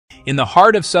In the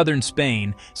heart of southern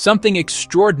Spain, something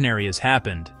extraordinary has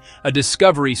happened. A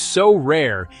discovery so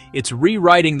rare, it's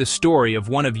rewriting the story of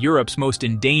one of Europe's most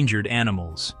endangered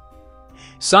animals.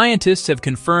 Scientists have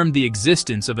confirmed the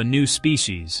existence of a new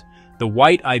species, the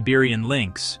White Iberian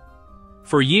Lynx.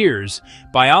 For years,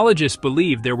 biologists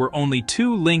believed there were only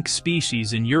two lynx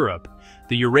species in Europe,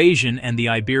 the Eurasian and the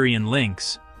Iberian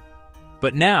lynx.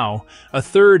 But now, a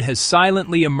third has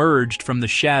silently emerged from the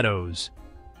shadows,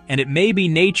 and it may be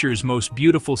nature's most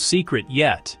beautiful secret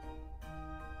yet.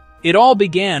 It all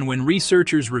began when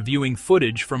researchers reviewing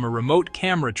footage from a remote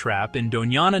camera trap in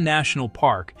Doñana National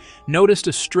Park noticed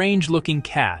a strange-looking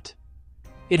cat.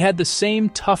 It had the same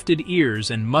tufted ears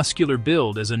and muscular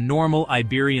build as a normal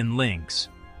Iberian lynx,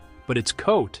 but its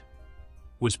coat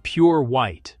was pure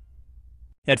white.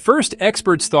 At first,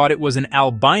 experts thought it was an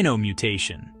albino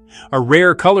mutation, a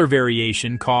rare color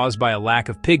variation caused by a lack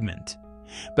of pigment.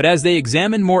 But as they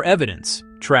examined more evidence,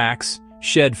 tracks,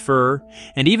 shed fur,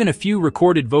 and even a few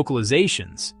recorded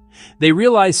vocalizations, they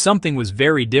realized something was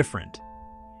very different.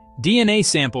 DNA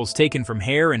samples taken from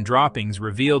hair and droppings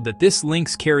revealed that this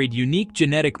lynx carried unique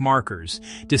genetic markers,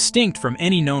 distinct from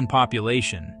any known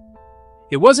population.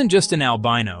 It wasn't just an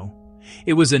albino,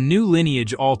 it was a new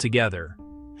lineage altogether.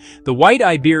 The White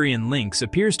Iberian Lynx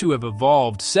appears to have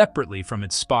evolved separately from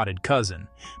its spotted cousin,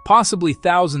 possibly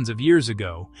thousands of years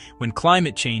ago, when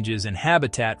climate changes and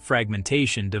habitat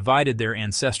fragmentation divided their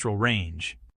ancestral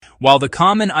range. While the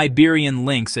common Iberian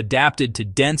lynx adapted to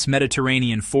dense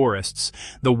Mediterranean forests,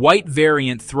 the white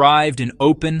variant thrived in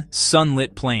open,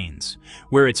 sunlit plains,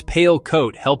 where its pale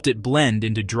coat helped it blend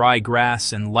into dry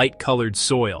grass and light-colored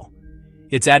soil.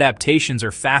 Its adaptations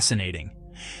are fascinating.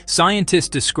 Scientists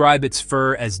describe its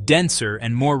fur as denser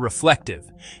and more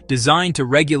reflective, designed to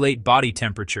regulate body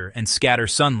temperature and scatter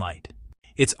sunlight.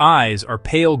 Its eyes are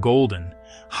pale golden,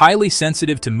 highly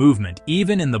sensitive to movement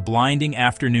even in the blinding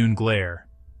afternoon glare.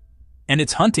 And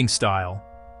its hunting style,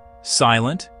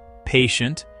 silent,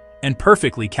 patient, and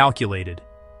perfectly calculated.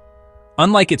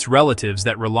 Unlike its relatives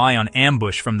that rely on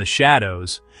ambush from the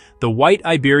shadows, the White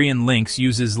Iberian Lynx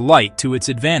uses light to its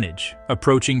advantage,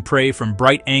 approaching prey from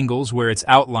bright angles where its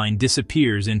outline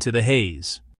disappears into the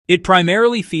haze. It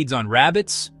primarily feeds on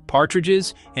rabbits,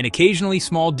 partridges, and occasionally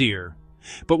small deer.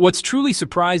 But what's truly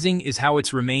surprising is how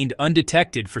it's remained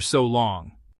undetected for so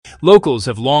long. Locals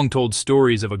have long told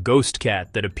stories of a ghost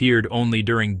cat that appeared only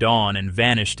during dawn and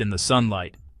vanished in the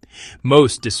sunlight.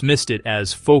 Most dismissed it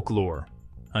as folklore,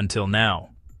 until now.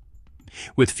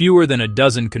 With fewer than a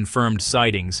dozen confirmed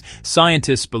sightings,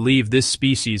 scientists believe this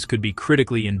species could be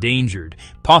critically endangered,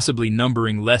 possibly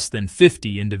numbering less than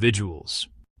 50 individuals.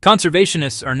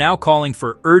 Conservationists are now calling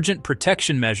for urgent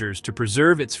protection measures to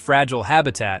preserve its fragile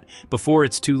habitat before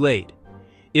it's too late.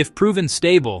 If proven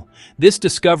stable, this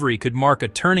discovery could mark a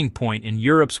turning point in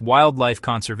Europe's wildlife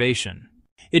conservation.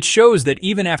 It shows that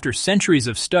even after centuries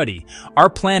of study, our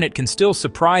planet can still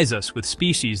surprise us with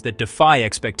species that defy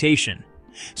expectation.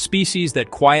 Species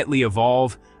that quietly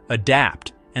evolve,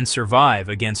 adapt, and survive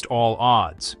against all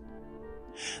odds.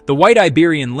 The White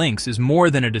Iberian Lynx is more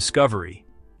than a discovery.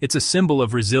 It's a symbol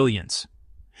of resilience.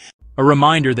 A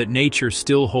reminder that nature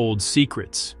still holds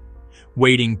secrets,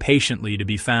 waiting patiently to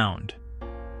be found.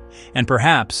 And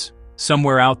perhaps,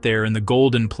 somewhere out there in the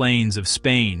golden plains of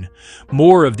Spain,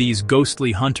 more of these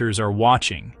ghostly hunters are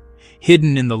watching,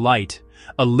 hidden in the light,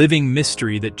 a living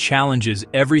mystery that challenges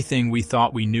everything we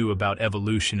thought we knew about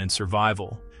evolution and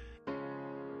survival.